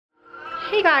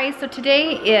Hey guys, so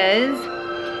today is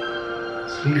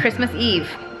Christmas Eve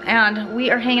and we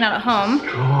are hanging out at home.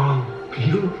 Strong,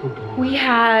 beautiful boy. We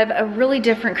have a really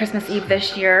different Christmas Eve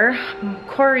this year.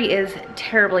 Corey is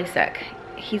terribly sick.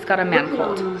 He's got a man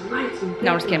cold.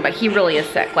 No, I'm just kidding, but he really is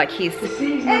sick. Like he's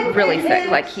really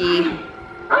sick. Like he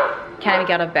can't even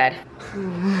get out of bed.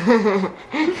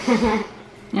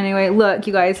 Anyway, look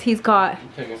you guys, he's got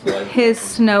his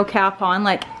snow cap on.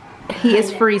 Like he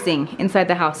is freezing inside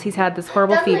the house. He's had this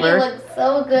horrible fever. It looks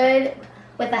so good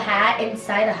with a hat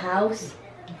inside a house.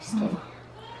 Just kidding.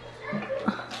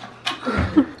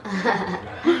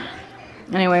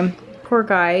 Anyway, poor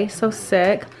guy, so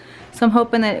sick. So I'm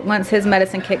hoping that once his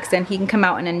medicine kicks in, he can come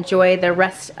out and enjoy the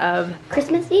rest of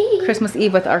Christmas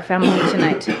Eve with our family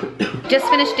tonight. Just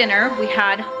finished dinner. We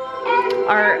had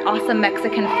our awesome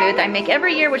Mexican food that I make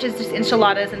every year, which is just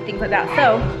enchiladas and things like that.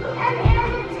 So,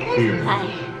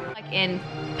 like in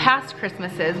past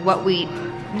Christmases, what we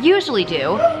usually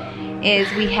do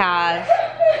is we have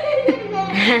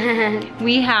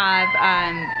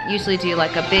usually do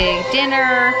like a big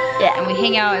dinner, and we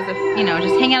hang out as a,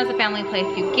 just hang out as a family, play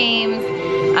a few games.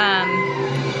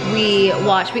 We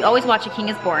always watch A King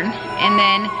is Born, and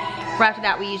then right after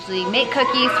that we usually make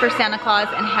cookies for Santa Claus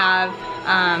and have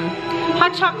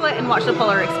hot chocolate and watch the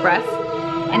Polar Express.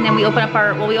 And then we open up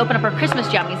our Christmas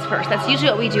jammies first. That's usually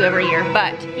what we do every year,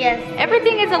 but yes,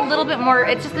 everything is a little bit more,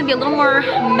 it's just gonna be a little more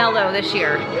mellow this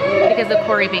year because of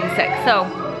Corey being sick. So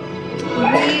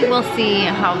we will see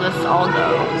how this all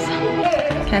goes.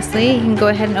 Kesley, you can go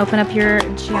ahead and open up your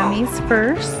jammies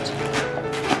first.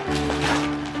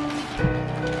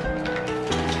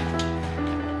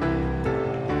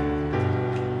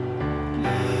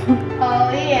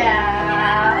 Oh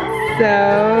yeah.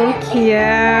 So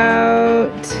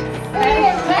cute.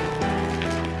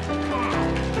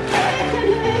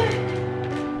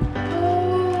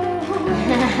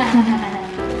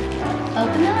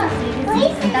 Open up so you can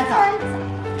see. That's all.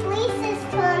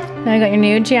 Now you got your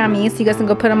new jammies, so you guys can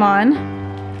go put them on.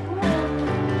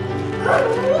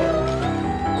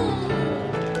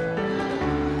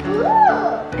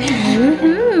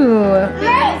 Woohoo!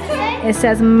 It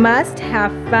says must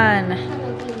have fun.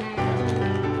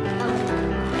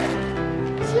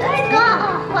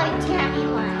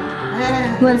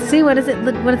 Let's see, what does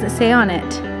it say on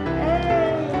it?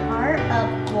 Heart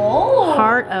of gold.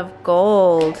 Heart of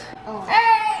gold. Oh.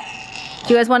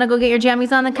 Do you guys want to go get your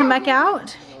jammies on and come back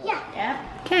out? Yeah.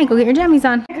 Okay, go get your jammies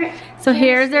on. So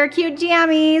here's our cute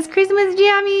jammies, Christmas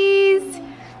jammies. You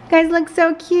guys look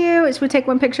so cute. Should we take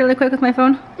one picture really quick with my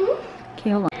phone?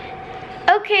 Okay, hold on.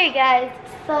 Okay guys,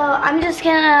 so I'm just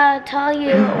gonna tell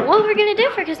you what we're gonna do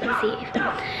for Christmas Eve.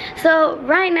 So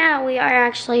right now we are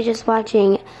actually just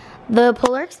watching the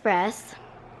Polar Express.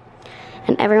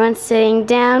 And everyone's sitting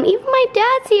down. Even my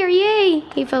dad's here, yay!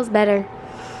 He feels better.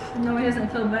 No, he doesn't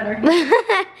feel better.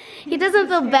 He doesn't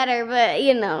feel better, but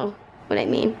you know what I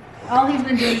mean. All he's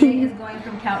been doing today is going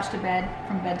from couch to bed,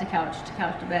 from bed to couch to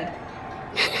couch to bed,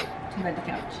 to bed to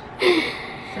couch.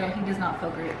 So he does not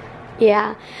feel great.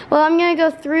 Yeah. Well, I'm gonna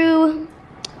go through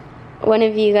one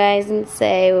of you guys and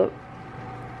say,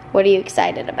 what are you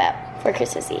excited about for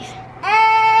Christmas Eve?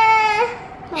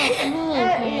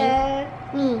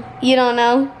 Me. You don't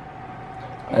know?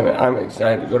 I'm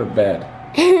excited to go to bed.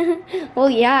 Well,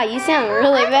 yeah, you sound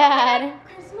really bad.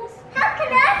 Christmas? How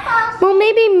can I fall asleep? Well,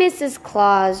 maybe Mrs.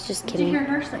 Claus. Just Did you kidding. hear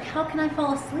her? She's like, how can I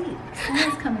fall asleep?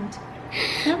 Santa's coming.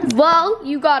 Well,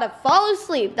 you gotta fall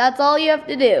asleep. That's all you have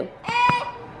to do.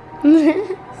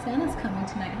 Santa's coming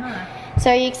tonight, huh? So,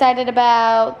 are you excited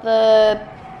about the...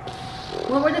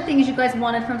 What were the things you guys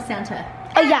wanted from Santa?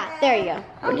 Oh, yeah, there you go.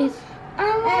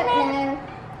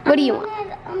 What do you want?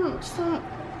 Some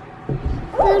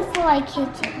food for my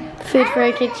kitchen. Food for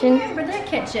our kitchen? For their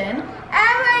kitchen. I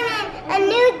want a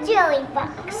new jewelry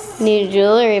box. New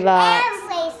jewelry box. And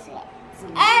bracelets.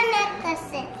 And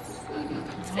necklaces.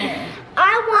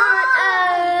 I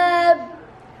want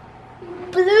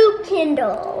a blue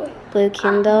Kindle. Blue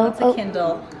Kindle. What's a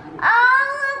Kindle? All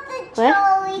of the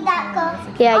jewelry that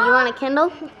goes. Yeah, you want a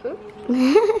Kindle?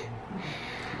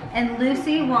 And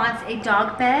Lucy wants a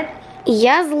dog bed.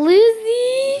 Yes,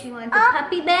 Lucy. She wants a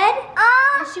puppy bed.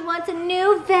 And she wants a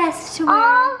new vest to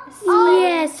wear.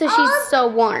 Yes, so she's so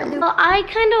warm. Well, I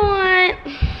kind of want...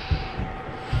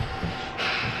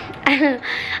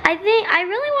 I think I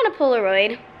really want a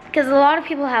Polaroid because a lot of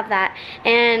people have that,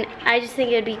 and I just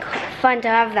think it'd be fun to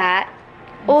have that.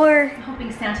 Or I'm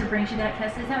hoping Santa brings you that,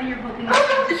 Tess. Is that what you're hoping?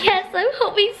 yes, I'm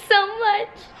hoping so much.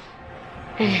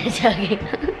 I'm joking.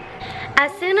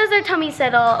 As soon as our tummies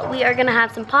settle, we are gonna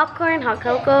have some popcorn, hot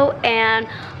cocoa, and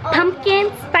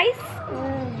pumpkin spice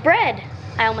bread.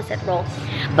 I almost said roll.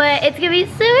 But it's gonna be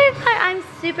super fun. I'm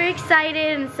super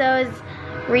excited, and so is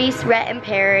Reese, Rhett, and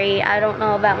Perry. I don't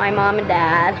know about my mom and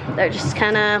dad. They're just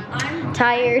kind of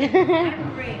tired.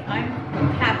 I'm great. I'm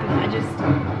happy. I'm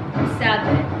sad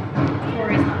that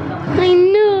Corey's not feeling it. I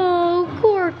know,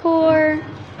 Cor.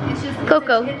 It's just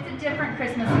Coco. It's a different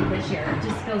Christmas Eve this year. It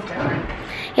just feels different.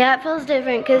 Yeah, it feels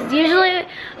different because usually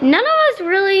none of us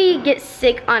really get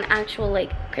sick on actual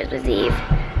like Christmas Eve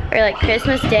or like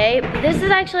Christmas Day. But this is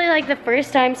actually like the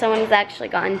first time someone's actually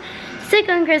gotten sick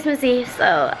on Christmas Eve,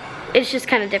 so it's just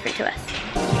kind of different to us.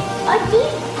 Are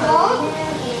these gold?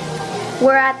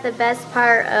 We're at the best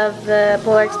part of the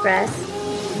Polar Express.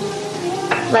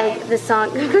 Like the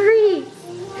song,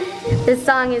 this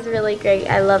song is really great.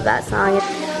 I love that song.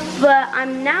 But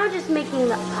I'm now just making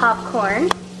popcorn.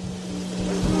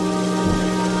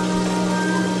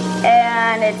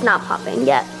 And it's not popping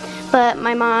yet. But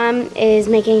my mom is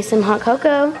making some hot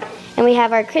cocoa. And we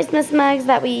have our Christmas mugs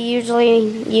that we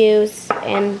usually use.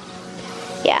 And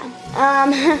yeah.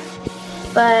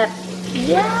 But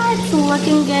yeah, it's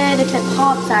looking good. If it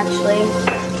pops actually.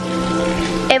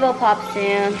 It will pop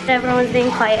soon. Everyone's being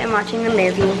quiet and watching the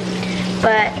movie.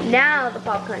 But now the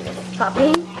popcorn is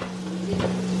popping.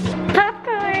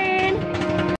 Popcorn!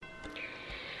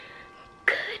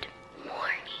 Good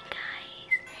morning,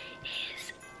 guys.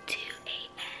 It's 2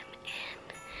 a.m. and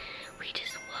we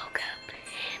just woke up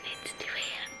and it's 2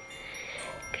 a.m.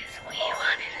 because we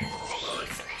wanted to see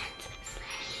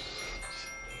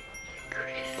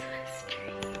Christmas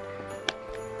tree.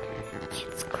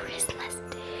 It's Christmas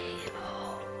Day.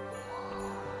 Oh.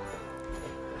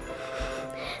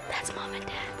 That's Mom and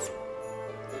Dad's.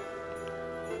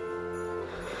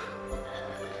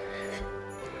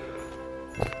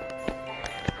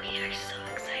 We are so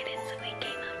excited, so we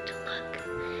came out to look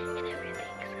and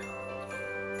everything,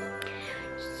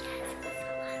 so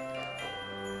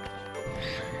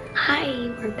hi,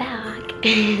 we're back.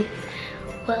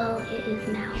 Well, it is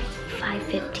now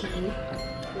 5:15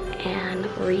 and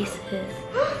Reese is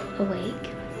awake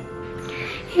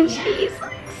and she's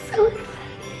so excited.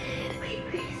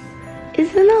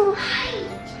 Isn't it?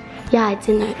 Yeah, it's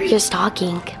in your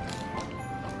stocking.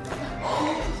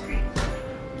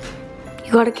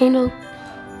 You got a candle?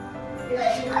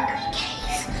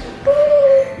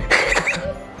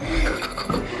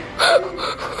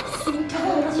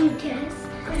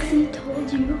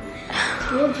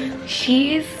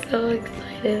 She is so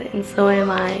excited, and so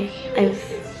am I.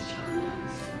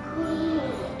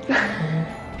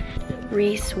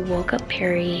 Reese woke up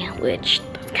Perry, which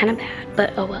was kind of bad,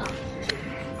 but oh well.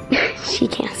 She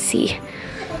can't see.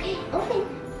 Okay, open.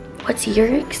 What's your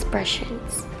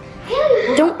expressions?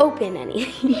 Don't open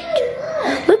anything.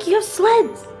 Look, you have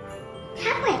sleds.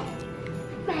 Tablet.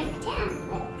 My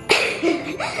tablet.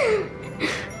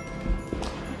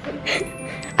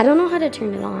 I don't know how to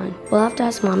turn it on. We'll have to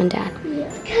ask Mom and Dad. Yeah.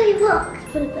 Kelly, look.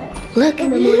 Put it there. Look,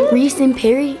 Reese and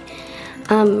Perry.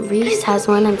 Reese has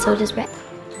one and so does Rhett.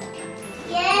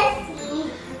 Yes,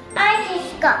 I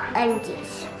just got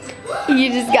undies. You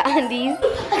just got undies?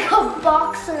 I got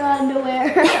boxer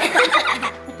underwear.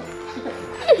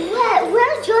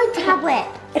 Where's your tablet?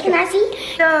 Can I see?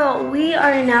 So we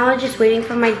are now just waiting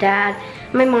for my dad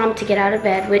and my mom to get out of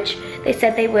bed, which they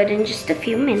said they would in just a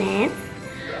few minutes.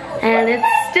 And it's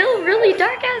still really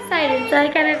dark outside, and so I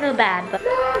kind of feel bad. But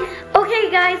okay,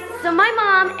 guys, so my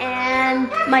mom and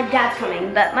my dad's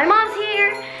coming, but my mom's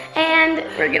here, and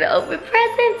we're gonna open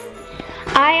presents.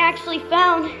 I actually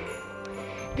found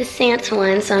the Santa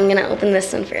one, so I'm gonna open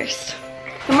this one first.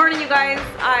 Good morning, you guys.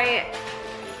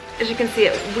 As you can see,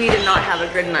 we did not have a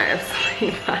good night of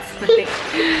sleep last night.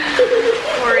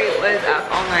 Corey was up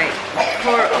all night,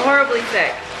 horribly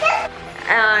sick.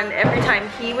 And every time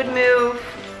he would move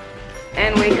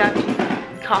and wake up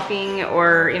coughing,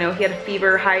 or he had a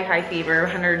fever, high fever,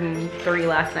 103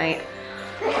 last night.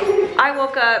 I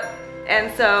woke up,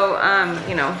 and so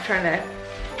trying to,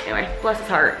 anyway, bless his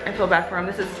heart. I feel bad for him.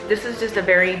 This is just a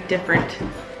very different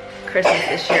Christmas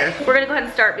this year. We're gonna go ahead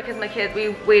and start because my kids, we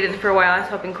waited for a while. I was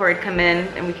hoping Corey'd come in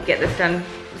and we could get this done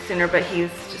sooner, but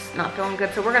he's just not feeling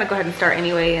good. So we're gonna go ahead and start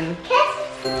anyway. And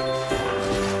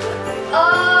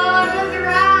Oh, look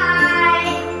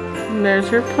right.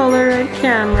 there's your Polaroid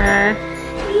camera.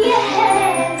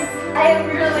 Yes. I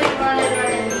really wanted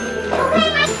one of these. Okay,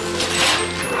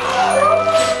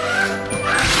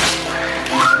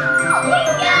 we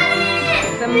got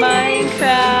it. The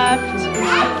Minecraft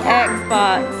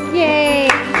Xbox. Yay!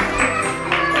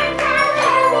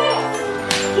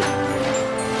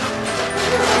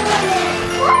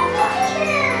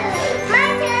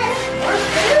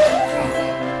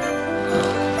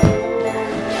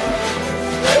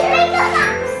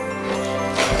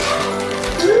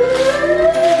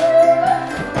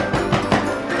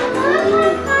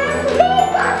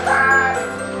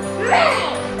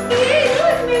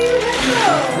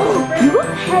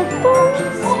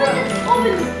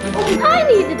 I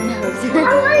needed those. I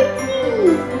like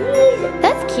these.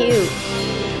 That's cute.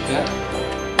 Yeah.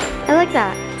 I like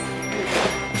that.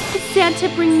 Did Santa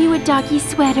bring you a doggy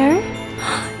sweater?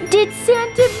 Did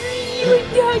Santa bring you a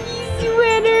doggy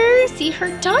sweater? See her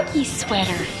doggy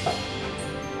sweater.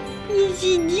 Yes,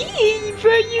 he did. He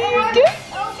brought you your doggy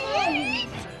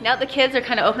sweater. Now the kids are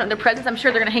kind of opening up their presents. I'm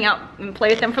sure they're gonna hang out and play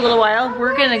with them for a little while.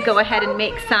 We're gonna go ahead and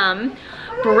make some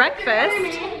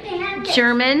breakfast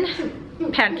German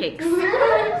pancakes.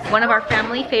 One of our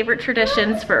family favorite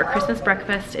traditions for our Christmas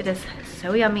breakfast. It is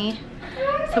so yummy.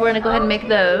 So we're gonna go ahead and make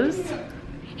those.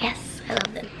 Yes, I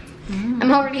love them.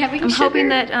 I'm already having I'm sugar. hoping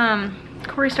that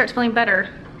Corey starts feeling better.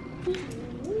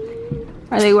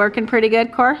 Are they working pretty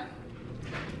good, Cor?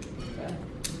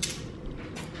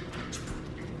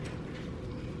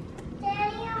 You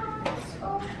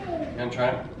wanna try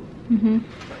it? Mm-hmm.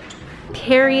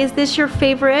 Carrie, is this your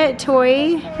favorite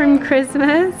toy from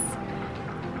Christmas?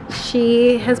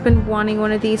 She has been wanting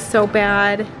one of these so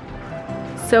bad.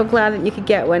 So glad that you could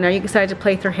get one. Are you excited to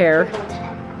play with her hair?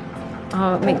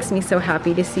 Oh, it makes me so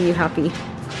happy to see you happy.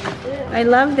 I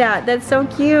love that. That's so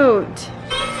cute.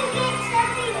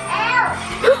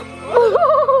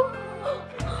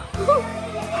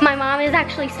 My mom is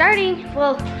actually starting,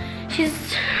 well,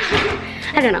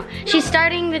 I don't know. She's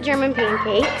starting the German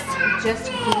pancakes.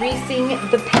 Just greasing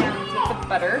the pans with the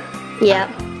butter. Yep.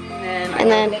 And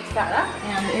then mix that up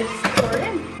and it's poured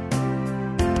in.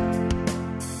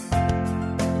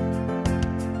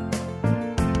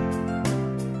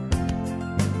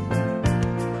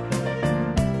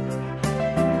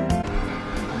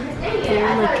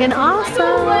 They're looking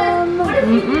awesome.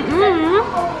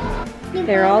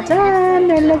 They're all done.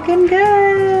 They're looking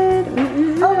good.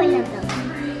 Oh, I love those.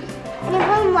 Can you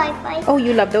put Wi-Fi? Oh,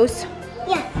 you love those?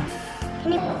 Yeah.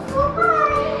 Can you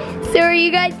So are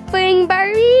you guys playing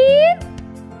Barbie?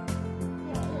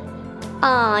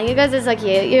 Aw, you guys are so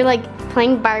cute. You're like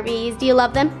playing Barbies. Do you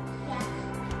love them?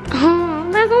 Oh,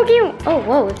 that's so cute. Oh,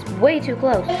 whoa, it's way too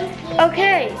close.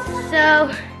 Okay, so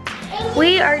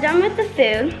we are done with the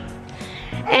food.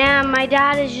 And my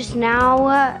dad is just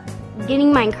now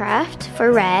getting Minecraft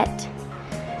for Rhett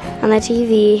on the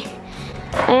TV.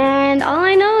 And all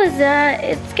I know is that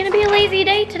it's gonna be a lazy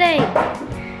day today.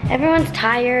 Everyone's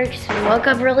tired because we woke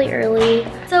up really early.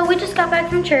 So we just got back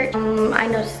from church. I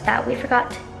noticed that we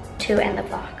forgot to end the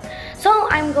vlog. So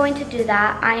I'm going to do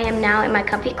that. I am now in my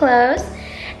comfy clothes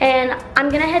and I'm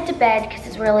gonna head to bed because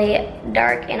it's really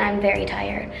dark and I'm very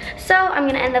tired. So I'm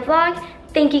gonna end the vlog.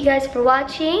 Thank you guys for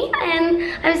watching and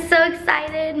I'm so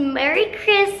excited. Merry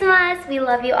Christmas. We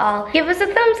love you all. Give us a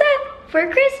thumbs up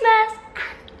for Christmas.